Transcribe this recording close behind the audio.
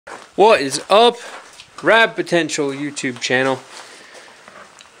What is up, Rad Potential YouTube channel?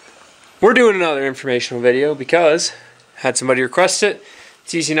 We're doing another informational video because I had somebody request it.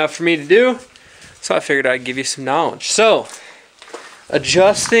 It's easy enough for me to do, so I figured I'd give you some knowledge. So,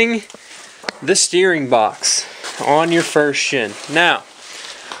 adjusting the steering box on your first shin. Now,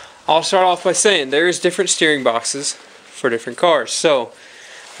 I'll start off by saying there's different steering boxes for different cars. So,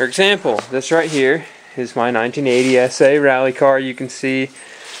 for example, this right here is my 1980 SA rally car. You can see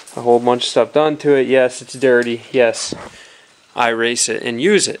a whole bunch of stuff done to it. Yes, it's dirty. Yes, I race it and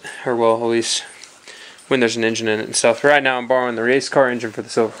use it, or well, at least when there's an engine in it and stuff. Right now I'm borrowing the race car engine for the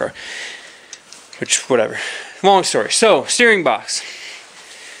silver car, which, whatever. Long story. So, steering box.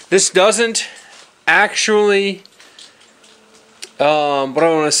 This doesn't actually, what do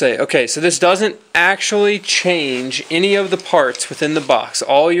I want to say? Okay, so this doesn't actually change any of the parts within the box.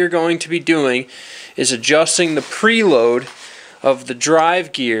 All you're going to be doing is adjusting the preload of the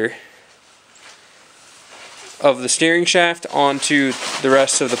drive gear of the steering shaft onto the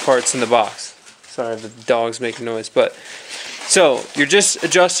rest of the parts in the box. Sorry, the dog's making noise, but so you're just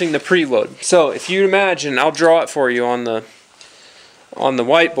adjusting the preload. So if you imagine, I'll draw it for you on the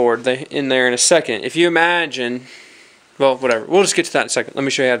whiteboard in there in a second. If you imagine, well, whatever, we'll just get to that in a second. Let me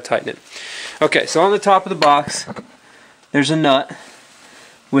show you how to tighten it. Okay, so on the top of the box there's a nut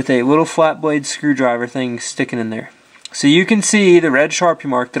with a little flat blade screwdriver thing sticking in there. So you can see the red Sharpie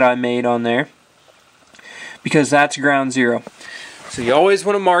mark that I made on there, because that's ground zero. So you always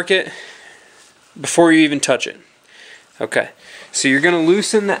want to mark it before you even touch it. Okay, so you're going to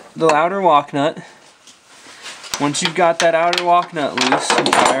loosen the outer lock nut. Once you've got that outer lock nut loose,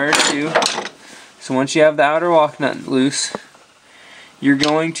 prior to, so once you have the outer lock nut loose, you're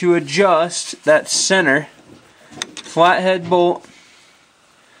going to adjust that center flathead bolt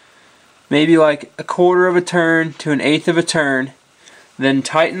maybe like a quarter of a turn to an eighth of a turn, then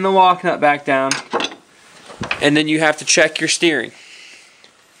tighten the lock nut back down, and then you have to check your steering.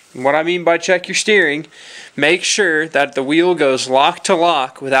 What I mean by check your steering, make sure that the wheel goes lock to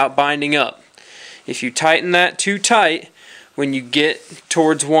lock without binding up. If you tighten that too tight, when you get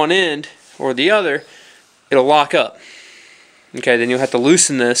towards one end or the other, it'll lock up. Okay, then you'll have to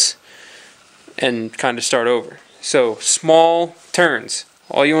loosen this and kind of start over. So, small turns.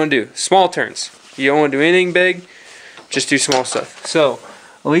 All you want to do, small turns. You don't want to do anything big, just do small stuff. So,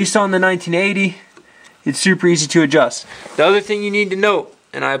 at least on the 1980, it's super easy to adjust. The other thing you need to note,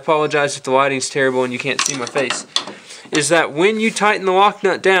 and I apologize if the lighting's terrible and you can't see my face, is that when you tighten the lock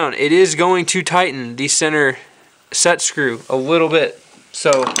nut down, it is going to tighten the center set screw a little bit.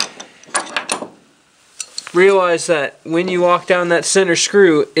 So, realize that when you lock down that center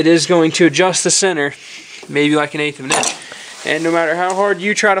screw, it is going to adjust the center maybe like an eighth of an inch. And no matter how hard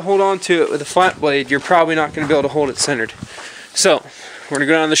you try to hold on to it with a flat blade, you're probably not going to be able to hold it centered. So, we're going to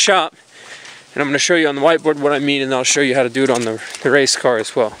go down to the shop, and I'm going to show you on the whiteboard what I mean, and I'll show you how to do it on the race car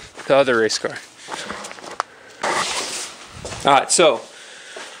as well, the other race car. Alright, so,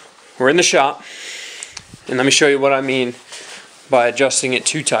 we're in the shop, and let me show you what I mean by adjusting it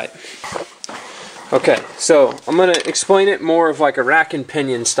too tight. Okay, so I'm going to explain it more of like a rack and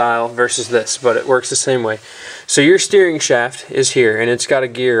pinion style versus this, but it works the same way. So your steering shaft is here, and it's got a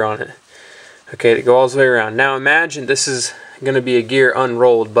gear on it. Okay, to go all the way around. Now imagine this is going to be a gear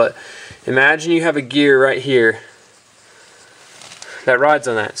unrolled, but imagine you have a gear right here that rides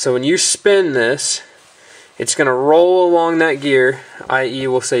on that. So when you spin this, it's going to roll along that gear, i.e.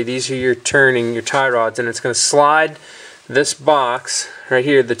 we'll say these are your turning, your tie rods, and it's going to slide this box right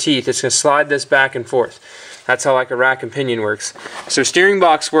here, the teeth, it's going to slide this back and forth. That's how like a rack and pinion works. So a steering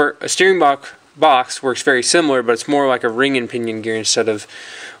box works very similar, but it's more like a ring and pinion gear instead of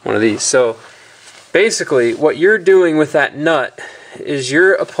one of these. So basically what you're doing with that nut is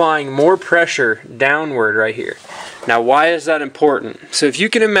you're applying more pressure downward right here. Now why is that important? So if you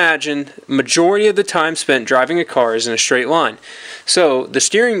can imagine, majority of the time spent driving a car is in a straight line. So the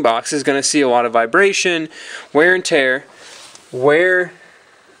steering box is going to see a lot of vibration, wear and tear, where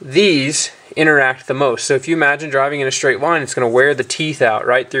these interact the most. So if you imagine driving in a straight line, it's going to wear the teeth out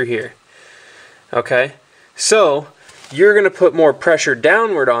right through here. Okay? So you're going to put more pressure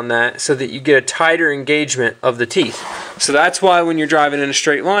downward on that so that you get a tighter engagement of the teeth. So that's why when you're driving in a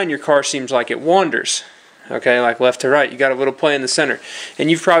straight line, your car seems like it wanders. Okay, like left to right. You got a little play in the center. And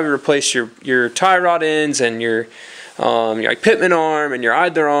you've probably replaced your tie rod ends and your like pitman arm and your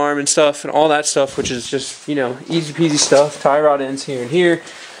idler arm and stuff and all that stuff, which is just, you know, easy peasy stuff. Tie rod ends here and here,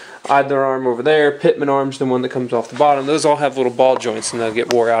 idler arm over there, pitman arm's the one that comes off the bottom. Those all have little ball joints and they'll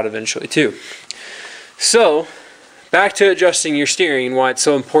get wore out eventually too. So back to adjusting your steering and why it's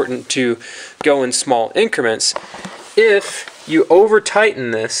so important to go in small increments. If you over tighten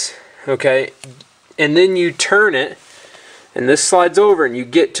this, okay, and then you turn it, and this slides over, and you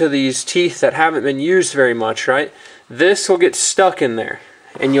get to these teeth that haven't been used very much, right? This will get stuck in there,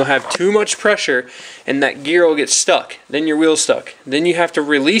 and you'll have too much pressure, and that gear will get stuck. Then your wheel's stuck. Then you have to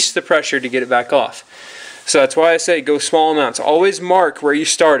release the pressure to get it back off. So that's why I say go small amounts. Always mark where you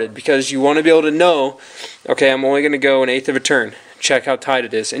started, because you want to be able to know, okay, I'm only going to go 1/8 of a turn. Check how tight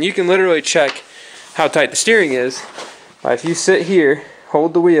it is. And you can literally check how tight the steering is by, if you sit here,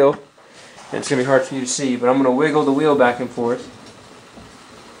 hold the wheel, and it's going to be hard for you to see, but I'm going to wiggle the wheel back and forth.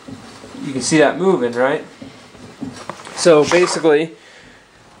 You can see that moving, right? So basically,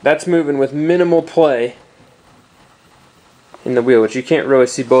 that's moving with minimal play in the wheel, which you can't really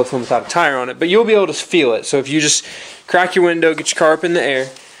see both of them without a tire on it, but you'll be able to feel it. So if you just crack your window, get your car up in the air,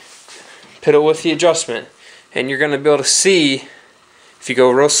 pedal with the adjustment, and you're going to be able to see, if you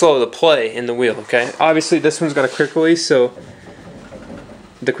go real slow, the play in the wheel, okay? Obviously this one's got a quick release, so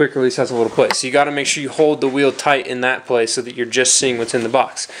the quick release has a little play. So you got to make sure you hold the wheel tight in that place so that you're just seeing what's in the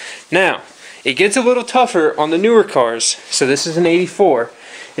box. Now, it gets a little tougher on the newer cars. So this is an 84,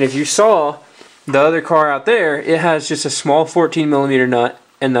 and if you saw the other car out there, it has just a small 14mm nut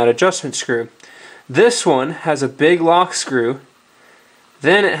and that adjustment screw. This one has a big lock screw,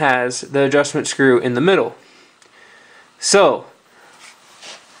 then it has the adjustment screw in the middle. So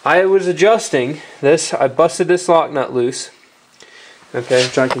I was adjusting this, I busted this lock nut loose, okay,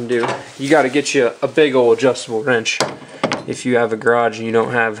 which I can do. You got to get you a big old adjustable wrench if you have a garage and you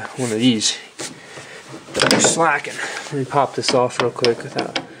don't have one of these. You're slacking. Let me pop this off real quick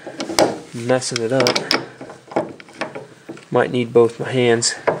without messing it up. Might need both my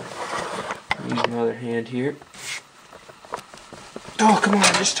hands. Use my other hand here. Oh, come on,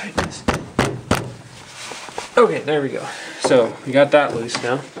 just tighten this. Okay, there we go. So, we got that loose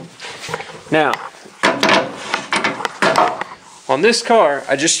now. Now, on this car,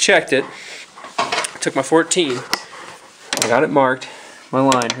 I just checked it. I took my 14. I got it marked, my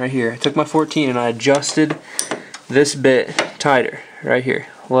line right here. I took my 14 and I adjusted this bit tighter, right here,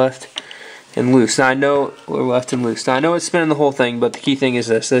 left and loose. Now I know, or left and loose. Now I know it's spinning the whole thing, but the key thing is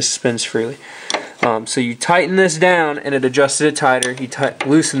this spins freely. So you tighten this down and it adjusted it tighter. You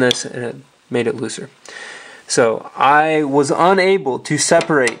loosen this and it made it looser. So I was unable to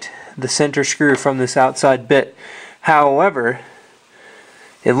separate the center screw from this outside bit. However,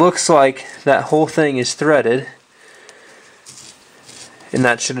 it looks like that whole thing is threaded, and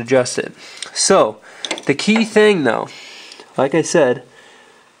that should adjust it. So the key thing though, like I said,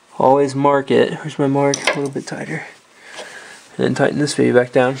 always mark it. Where's my mark? A little bit tighter. And then tighten this baby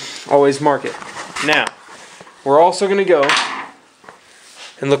back down. Always mark it. Now, we're also going to go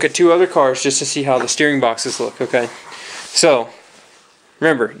and look at two other cars just to see how the steering boxes look, okay? So,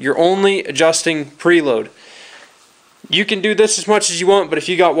 remember, you're only adjusting preload. You can do this as much as you want, but if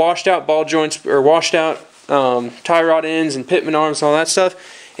you got washed out ball joints or washed out tie rod ends and pitman arms and all that stuff,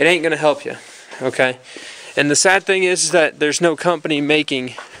 it ain't going to help you, okay? And the sad thing is that there's no company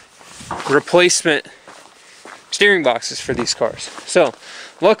making replacement steering boxes for these cars. So,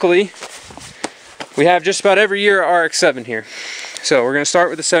 luckily, we have just about every year RX7 here. So, we're going to start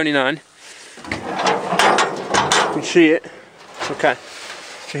with the 79. You can see it. Okay.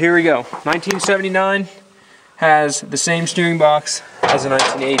 So, here we go. 1979 has the same steering box as a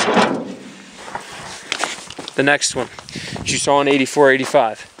 1980. The next one, which you saw in 84,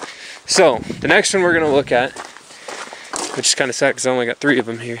 85. So, the next one we're going to look at, which is kind of sad because I only got 3 of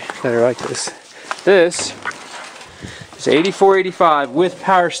them here that are like this. This is 84, 85 with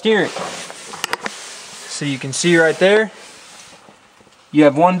power steering. So you can see right there, you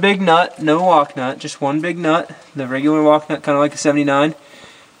have one big nut, no lock nut, just one big nut, the regular lock nut, kind of like a 79,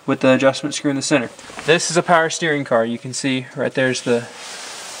 with the adjustment screw in the center. This is a power steering car. You can see right there's the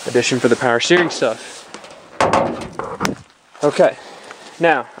addition for the power steering stuff. Okay,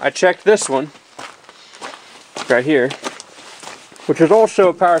 now I checked this one right here, which is also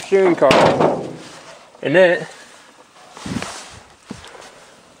a power steering car, and it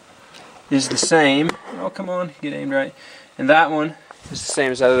is the same. Oh, come on, get aimed right. And that one is the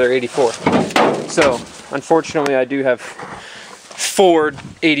same as that other 84. So, unfortunately, I do have 4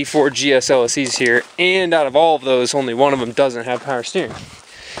 84 GS LSEs here, and out of all of those, only one of them doesn't have power steering.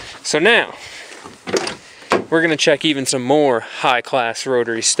 So now, we're going to check even some more high-class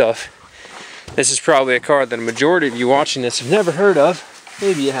rotary stuff. This is probably a car that a majority of you watching this have never heard of.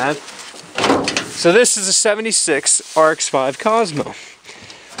 Maybe you have. So this is a 76 RX5 Cosmo.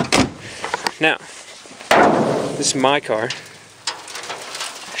 Now, this is my car.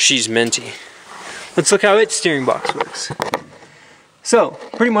 She's minty. Let's look how its steering box works. So,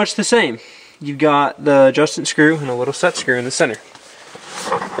 pretty much the same. You've got the adjustment screw and a little set screw in the center.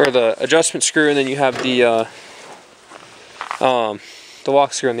 or the adjustment screw, and then you have the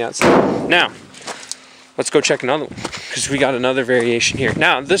lock screw on the outside. Now, let's go check another one, because we got another variation here.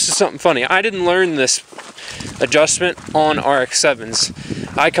 Now, this is something funny. I didn't learn this adjustment on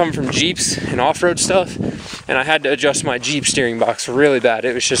RX7s. I come from Jeeps and off-road stuff, and I had to adjust my Jeep steering box really bad.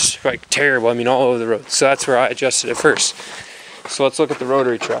 It was just like terrible, I mean, all over the road. So that's where I adjusted it first. So let's look at the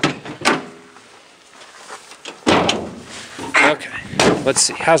rotary truck. Okay, let's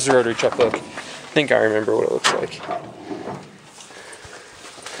see. How's the rotary truck look? I think I remember what it looks like.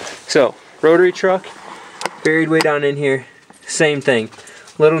 So, rotary truck, buried way down in here, same thing.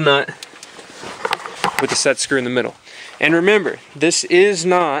 Little nut with the set screw in the middle. And remember, this is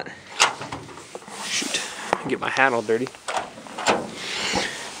not, shoot, I get my hat all dirty.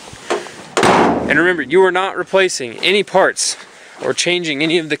 And remember, you are not replacing any parts or changing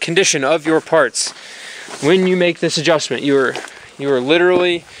any of the condition of your parts when you make this adjustment. You are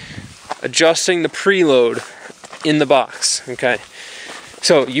literally adjusting the preload in the box, okay?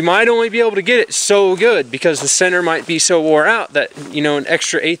 So you might only be able to get it so good because the center might be so wore out that, you know, an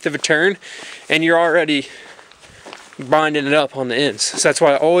extra eighth of a turn and you're already binding it up on the ends. So that's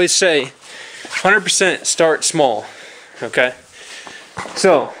why I always say 100% start small, okay?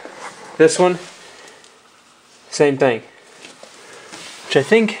 So this one, same thing, which I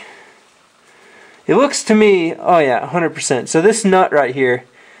think, it looks to me, oh yeah, 100%. So this nut right here,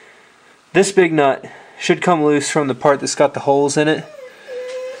 this big nut should come loose from the part that's got the holes in it.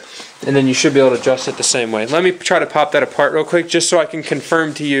 And then you should be able to adjust it the same way. Let me try to pop that apart real quick just so I can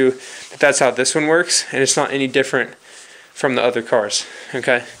confirm to you that that's how this one works and it's not any different from the other cars,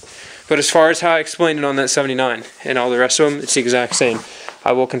 okay? But as far as how I explained it on that 79 and all the rest of them, it's the exact same.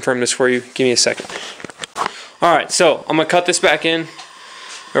 I will confirm this for you. Give me a second. Alright, so I'm going to cut this back in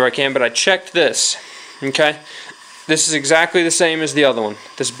wherever I can, but I checked this, okay? This is exactly the same as the other one.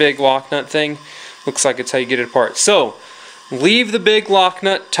 This big lock nut thing looks like it's how you get it apart. So, leave the big lock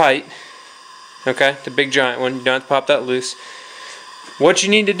nut tight, okay, the big giant one, you don't have to pop that loose. What you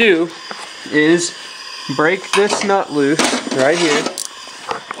need to do is break this nut loose right here.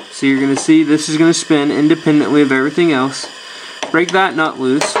 So you're going to see this is going to spin independently of everything else. Break that nut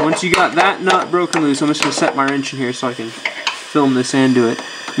loose. Once you got that nut broken loose, I'm just going to set my wrench in here so I can film this and do it.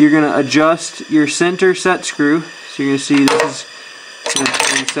 You're going to adjust your center set screw. So you're going to see this is going to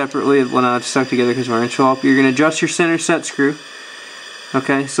spin separately. Well, now it's stuck together because my wrench fell off. You're going to adjust your center set screw.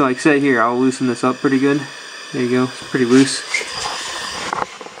 Okay, so like say here, I'll loosen this up pretty good. There you go, it's pretty loose.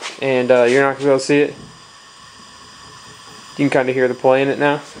 And you're not going to be able to see it. You can kind of hear the play in it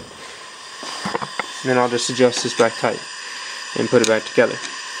now. And then I'll just adjust this back tight and put it back together.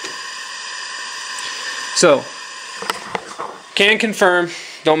 So, can confirm,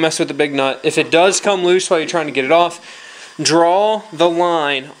 don't mess with the big nut. If it does come loose while you're trying to get it off, draw the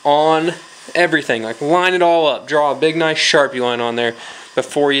line on everything. Like line it all up. Draw a big nice Sharpie line on there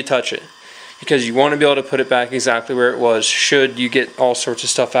before you touch it. Because you want to be able to put it back exactly where it was should you get all sorts of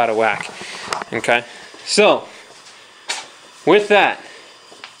stuff out of whack. Okay? So, with that,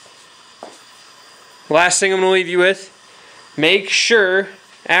 last thing I'm going to leave you with, make sure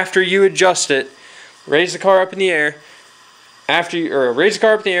after you adjust it, raise the car up in the air, raise the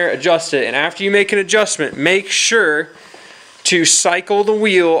car up in the air, adjust it, and after you make an adjustment, make sure to cycle the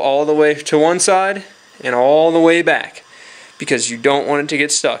wheel all the way to one side and all the way back, because you don't want it to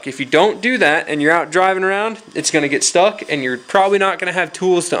get stuck. If you don't do that and you're out driving around, it's going to get stuck and you're probably not going to have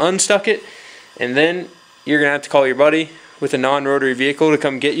tools to unstuck it, and then you're going to have to call your buddy with a non-rotary vehicle to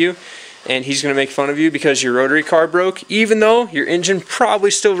come get you, and he's going to make fun of you because your rotary car broke, even though your engine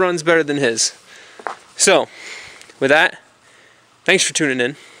probably still runs better than his. So, with that, thanks for tuning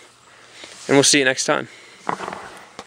in, and we'll see you next time.